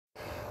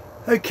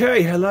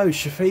Okay, hello,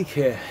 Sefik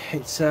here.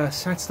 It's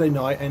Saturday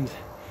night and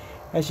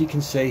as you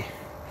can see,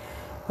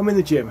 I'm in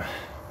the gym.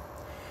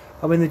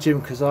 I'm in the gym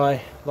because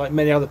I, like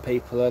many other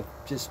people, have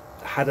just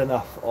had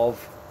enough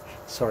of,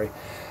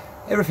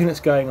 everything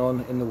that's going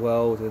on in the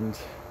world and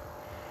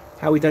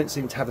how we don't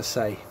seem to have a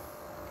say.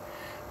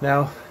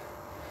 Now,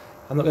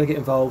 I'm not going to get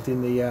involved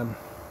in the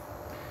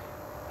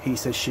he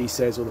says, she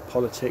says, or the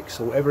politics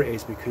or whatever it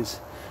is, because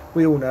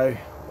we all know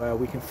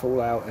we can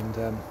fall out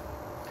and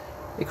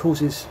it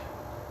causes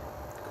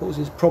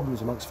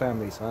problems amongst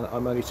families.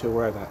 I'm only too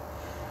aware of that.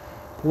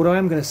 But what I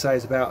am going to say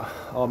is about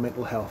our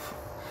mental health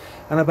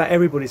and about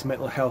everybody's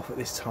mental health at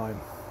this time.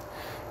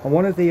 And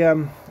one of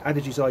the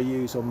adages I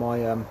use on my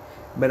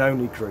men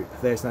only group,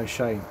 There's No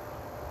Shame,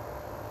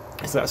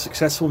 is that a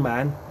successful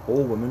man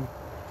or woman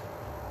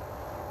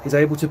is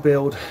able to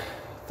build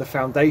the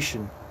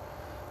foundation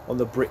on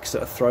the bricks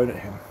that are thrown at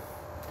him.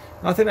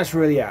 And I think that's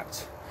really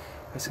apt.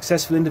 A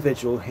successful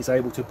individual is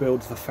able to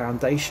build the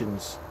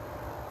foundations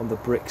on the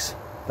bricks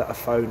that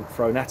are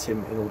thrown at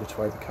him in order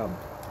to overcome.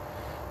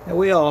 Now,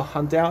 we are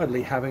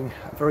undoubtedly having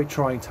a very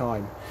trying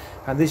time,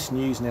 and this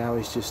news now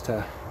is just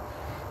going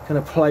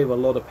to play with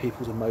a lot of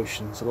people's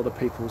emotions, a lot of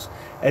people's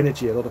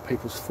energy, a lot of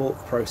people's thought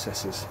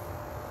processes.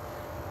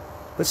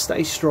 But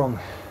stay strong,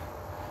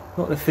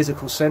 not in a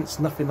physical sense,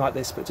 nothing like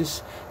this, but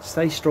just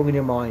stay strong in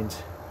your mind.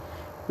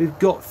 We've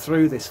got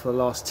through this for the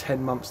last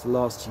 10 months, the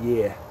last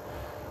year,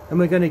 and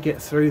we're going to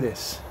get through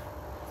this.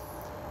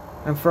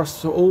 And for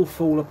us to all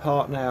fall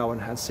apart now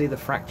and see the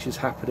fractures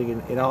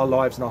happening in our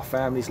lives and our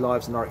families'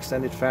 lives and our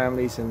extended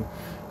families and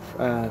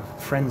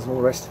friends and all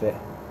the rest of it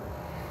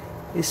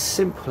is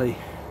simply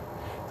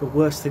the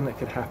worst thing that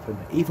could happen,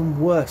 even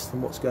worse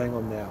than what's going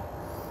on now.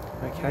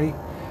 Okay?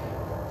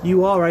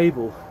 You are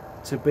able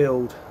to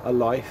build a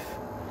life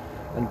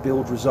and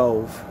build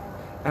resolve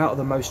out of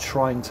the most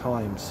trying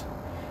times.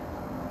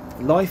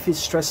 Life is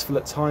stressful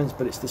at times,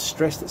 but it's the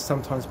stress that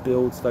sometimes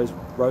builds those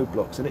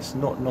roadblocks, and it's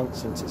not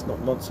nonsense, it's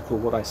not nonsensical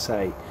what I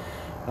say.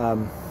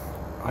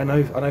 I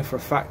know for a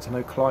fact, I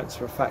know clients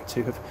for a fact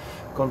who have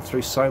gone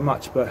through so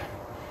much, but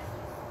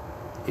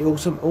it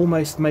also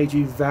almost made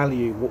you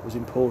value what was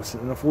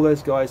important. And of all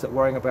those guys that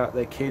worrying about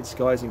their kids,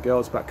 guys and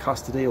girls, about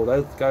custody, or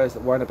those guys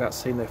that worrying about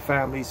seeing their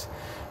families,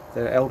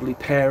 their elderly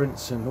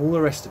parents and all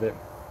the rest of it,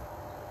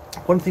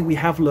 one thing we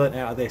have learnt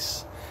out of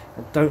this,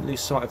 and don't lose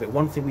sight of it,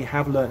 one thing we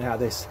have learned out of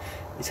this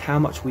is how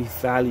much we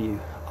value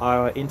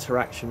our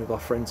interaction with our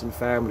friends and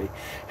family,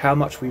 how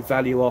much we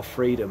value our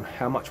freedom,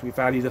 how much we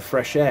value the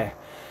fresh air,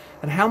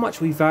 and how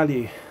much we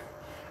value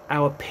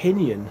our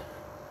opinion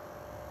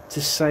to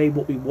say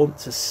what we want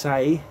to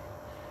say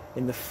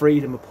in the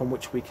freedom upon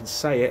which we can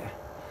say it,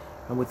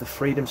 and with the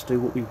freedom to do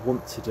what we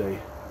want to do.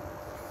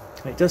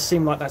 And it does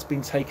seem like that's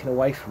been taken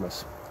away from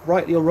us,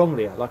 rightly or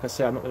wrongly. Like I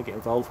say, I'm not going to get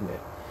involved in it.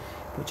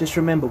 But just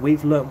remember,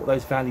 we've learnt what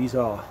those values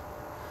are.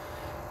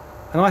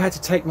 And I had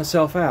to take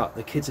myself out.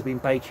 The kids have been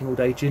baking all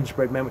day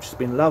gingerbread men, which has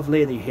been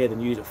lovely, and you hear the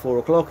news at 4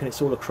 o'clock and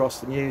it's all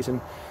across the news.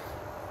 And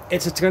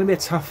it's going to be a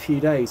tough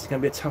few days, it's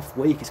going to be a tough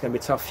week, it's going to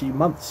be a tough few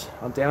months,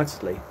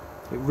 undoubtedly.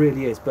 It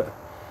really is. But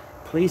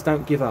please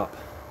don't give up.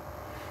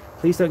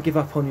 Please don't give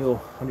up on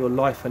your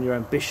life and your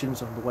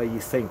ambitions, on the way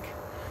you think.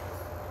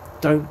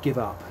 Don't give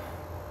up.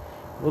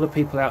 A lot of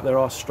people out there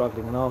are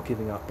struggling and are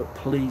giving up, but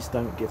please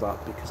don't give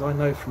up, because I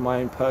know from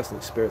my own personal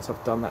experience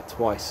I've done that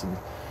twice, and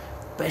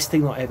the best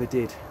thing that I ever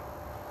did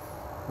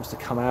was to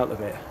come out of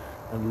it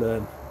and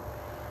learn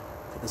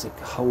that there's a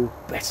whole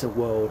better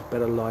world,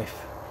 better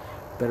life,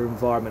 better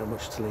environment in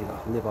which to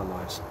live our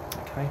lives.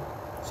 Okay?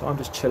 So I'm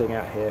just chilling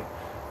out here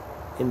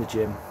in the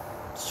gym,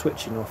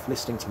 switching off,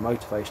 listening to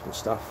motivational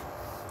stuff.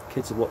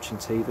 Kids are watching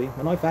TV,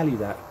 and I value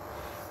that.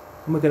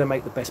 And we're going to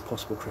make the best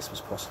possible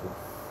Christmas possible.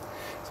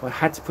 So I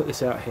had to put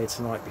this out here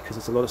tonight because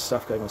there's a lot of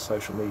stuff going on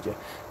social media,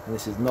 and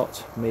this is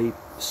not me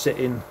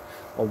sitting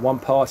on one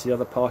party, the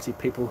other party.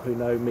 People who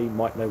know me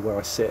might know where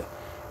I sit,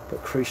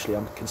 but crucially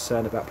I'm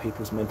concerned about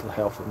people's mental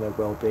health and their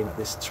well-being at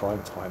this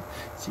trying time.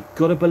 So you've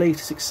got to believe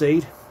to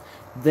succeed.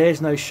 There's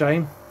no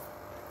shame.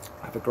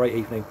 Have a great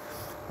evening.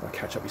 I'll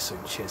catch up with you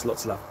soon. Cheers,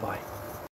 lots of love, bye.